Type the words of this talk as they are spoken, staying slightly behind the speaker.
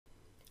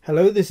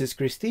Hello, this is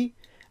Cristi,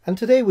 and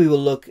today we will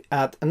look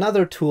at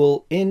another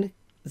tool in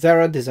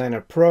Xara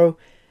Designer Pro,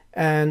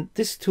 and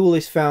this tool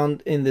is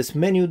found in this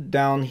menu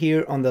down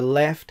here on the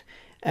left.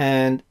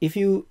 And if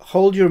you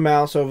hold your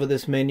mouse over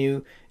this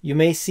menu, you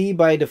may see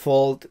by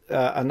default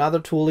another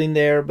tool in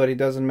there, but it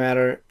doesn't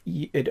matter.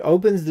 It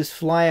opens this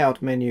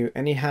flyout menu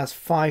and it has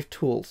 5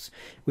 tools.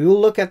 We will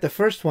look at the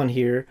first one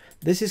here.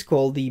 This is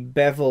called the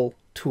Bevel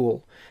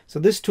Tool. So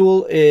this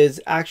tool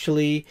is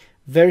actually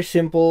very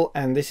simple,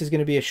 and this is going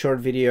to be a short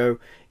video.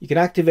 You can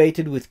activate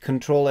it with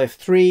Control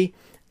F3,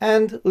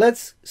 and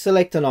let's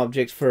select an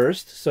object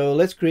first. So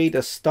let's create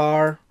a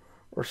star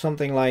or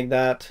something like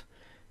that.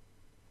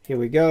 Here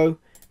we go.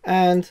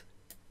 And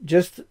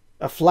just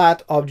a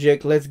flat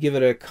object. Let's give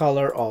it a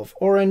color of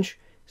orange.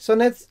 So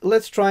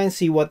let's try and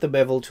see what the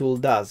Bevel tool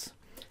does.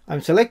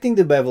 I'm selecting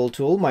the Bevel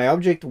tool. My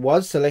object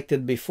was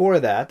selected before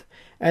that,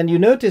 and you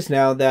notice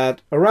now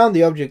that around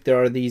the object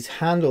there are these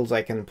handles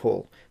I can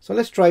pull. So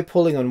let's try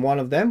pulling on one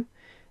of them,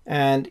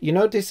 and you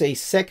notice a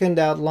second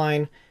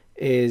outline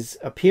is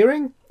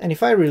appearing, and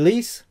if I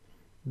release,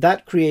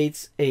 that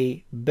creates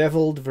a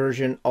beveled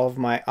version of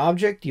my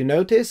object. You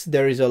notice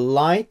there is a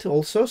light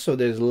also, so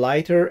there's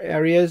lighter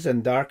areas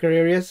and darker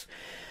areas.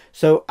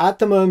 So at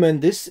the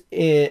moment, this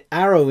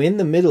arrow in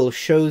the middle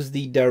shows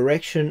the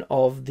direction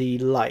of the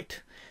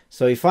light.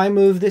 So if I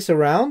move this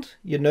around,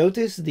 you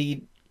notice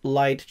the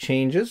light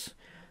changes.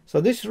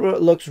 So this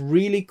looks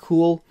really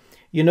cool.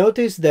 You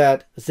notice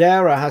that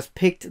Xara has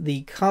picked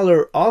the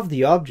color of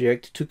the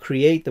object to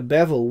create the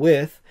bevel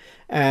with,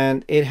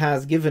 and it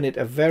has given it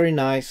a very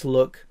nice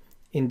look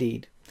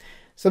indeed.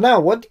 So now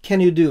what can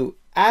you do?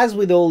 As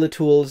with all the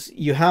tools,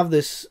 you have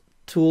this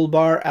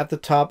toolbar at the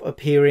top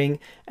appearing,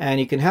 and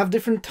you can have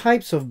different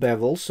types of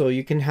bevels. So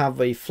you can have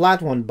a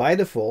flat one by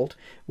default,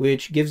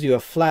 which gives you a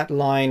flat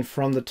line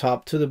from the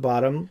top to the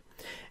bottom,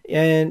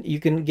 and you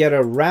can get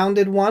a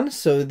rounded one,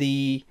 so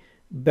the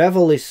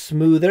bevel is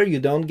smoother. You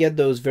don't get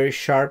those very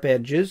sharp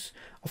edges.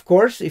 Of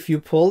course, if you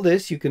pull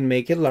this, you can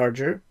make it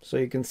larger so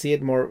you can see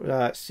it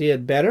more, see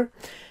it better.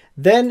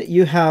 Then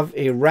you have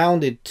a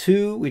rounded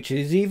 2, which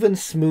is even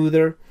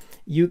smoother.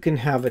 You can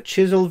have a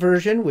chisel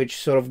version, which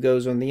sort of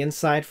goes on the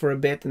inside for a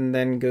bit and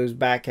then goes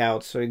back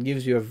out, so it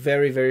gives you a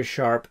very, very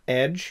sharp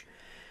edge.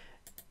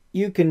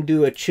 You can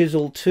do a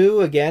chisel 2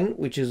 again,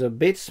 which is a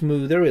bit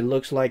smoother. It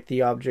looks like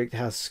the object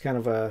has kind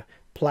of a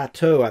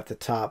plateau at the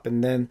top,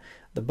 and then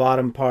the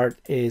bottom part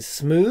is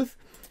smooth.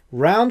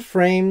 Round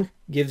frame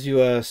gives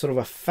you a sort of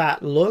a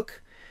fat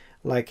look,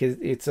 like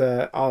it's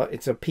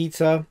a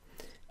pizza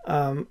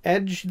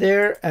edge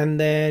there. And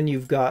then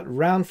you've got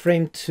round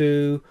frame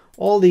 2,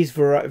 all these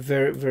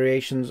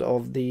variations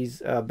of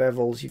these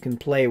bevels you can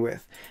play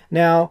with.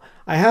 Now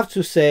I have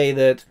to say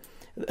that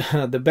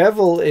the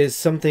bevel is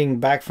something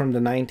back from the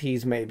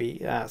 90s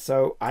maybe,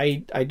 so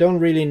I don't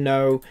really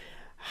know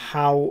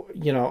how,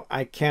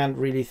 I can't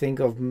really think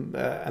of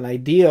an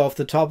idea off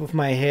the top of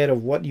my head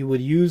of what you would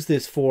use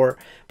this for.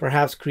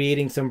 Perhaps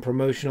creating some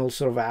promotional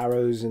sort of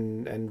arrows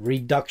and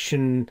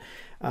reduction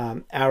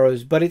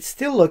arrows, but it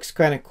still looks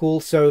kind of cool.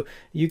 So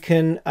you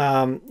can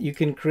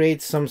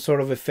create some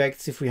sort of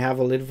effects if we have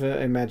a little bit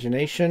of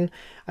imagination,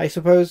 I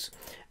suppose.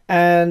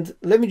 And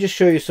let me just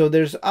show you. So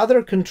there's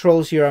other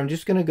controls here. I'm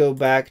just going to go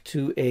back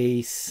to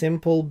a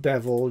simple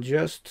bevel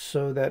just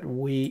so that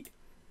we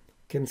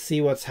can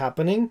see what's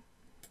happening.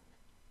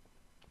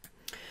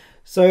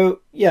 So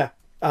yeah,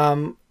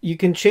 you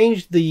can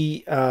change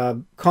the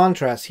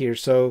contrast here.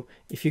 So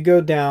if you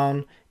go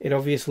down, it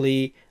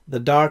obviously, the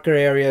darker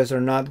areas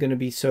are not going to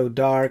be so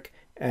dark,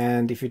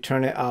 and if you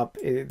turn it up,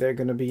 they're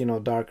going to be,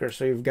 darker.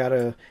 So you've got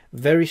a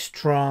very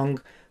strong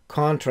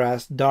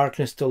contrast,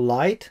 darkness to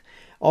light.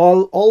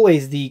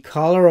 Always the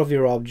color of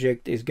your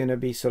object is going to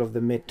be sort of the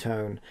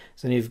mid-tone.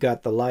 So you've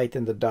got the light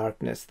and the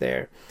darkness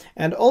there.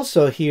 And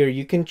also here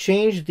you can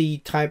change the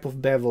type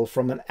of bevel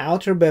from an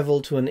outer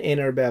bevel to an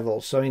inner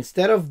bevel. So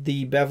instead of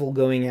the bevel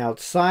going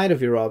outside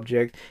of your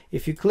object,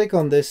 if you click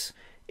on this,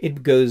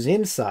 it goes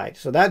inside.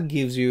 So that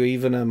gives you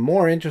even a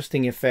more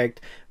interesting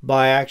effect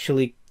by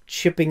actually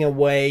chipping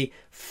away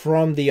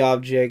from the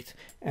object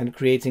and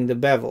creating the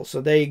bevel. So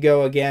there you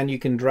go. Again, you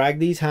can drag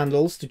these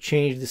handles to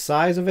change the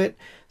size of it.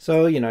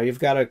 So, you've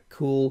got a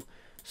cool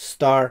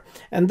star.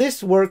 And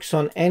this works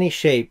on any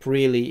shape,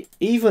 really,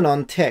 even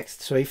on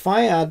text. So if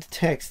I add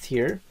text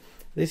here,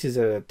 this is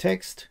a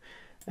text,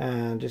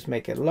 and just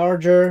make it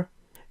larger.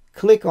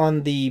 Click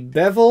on the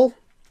bevel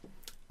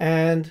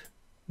and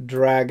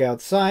drag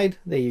outside.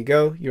 There you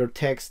go. Your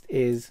text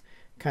is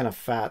kind of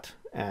fat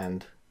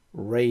and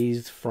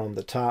raised from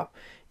the top.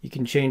 You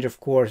can change, of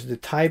course, the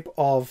type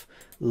of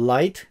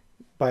light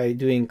by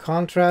doing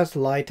contrast,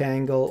 light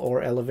angle,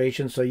 or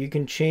elevation. So you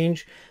can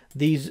change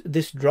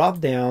this drop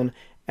down,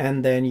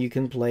 and then you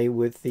can play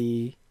with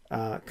the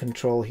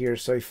control here.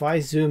 So if I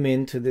zoom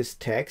into this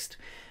text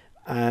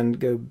and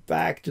go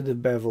back to the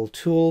Bevel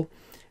tool,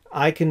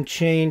 I can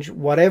change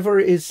whatever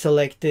is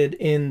selected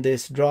in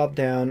this drop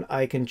down.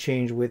 I can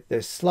change with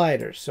this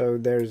slider. So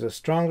there's a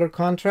stronger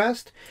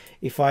contrast.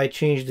 If I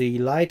change the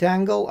light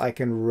angle, I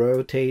can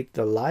rotate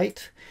the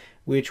light.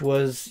 which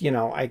was, you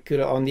know, I could,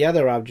 on the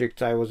other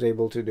objects I was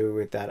able to do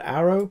with that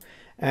arrow.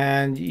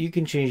 And you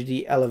can change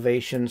the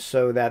elevation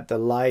so that the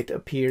light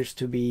appears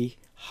to be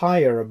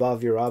higher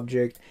above your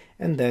object,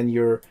 and then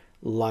your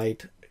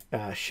light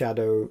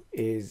shadow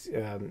is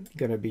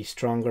going to be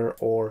stronger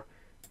or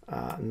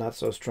not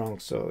so strong.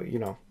 So, you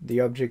know,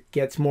 the object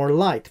gets more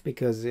light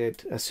because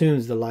it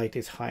assumes the light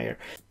is higher.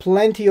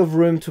 Plenty of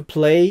room to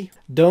play.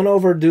 Don't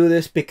overdo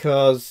this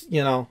because,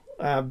 you know,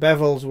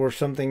 bevels were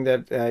something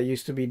that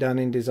used to be done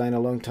in design a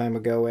long time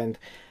ago, and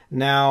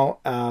now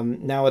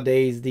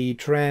nowadays the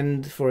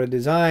trend for a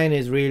design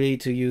is really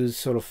to use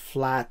sort of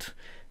flat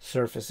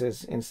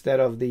surfaces instead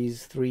of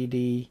these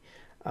 3D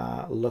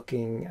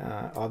looking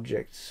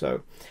objects.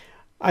 So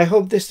I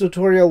hope this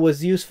tutorial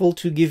was useful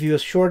to give you a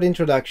short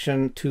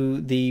introduction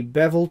to the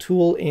bevel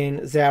tool in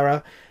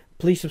Xara.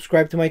 Please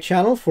subscribe to my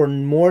channel for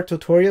more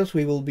tutorials.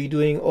 We will be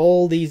doing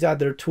all these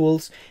other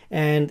tools,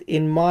 and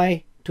in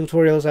my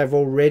tutorials I've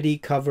already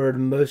covered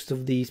most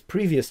of these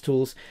previous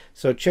tools,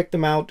 so check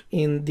them out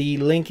in the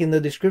link in the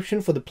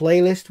description for the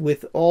playlist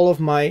with all of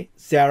my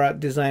Xara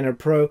Designer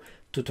Pro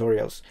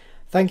tutorials.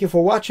 Thank you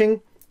for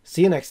watching.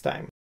 See you next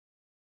time.